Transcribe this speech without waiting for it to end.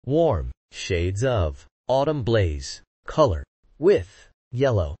Warm shades of autumn blaze color with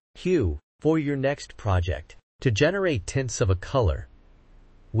yellow hue for your next project. To generate tints of a color,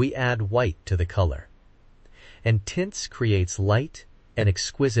 we add white to the color. And tints creates light and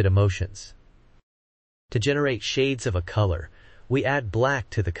exquisite emotions. To generate shades of a color, we add black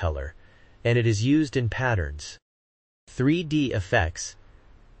to the color, and it is used in patterns. 3D effects,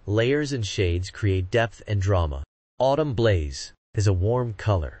 layers and shades create depth and drama. Autumn blaze is a warm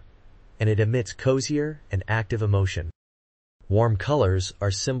color, and it emits cozier and active emotion. Warm colors are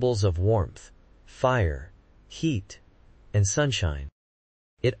symbols of warmth, fire, heat, and sunshine.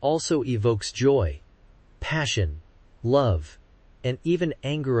 It also evokes joy, passion, love, and even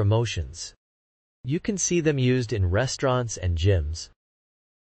anger emotions. You can see them used in restaurants and gyms.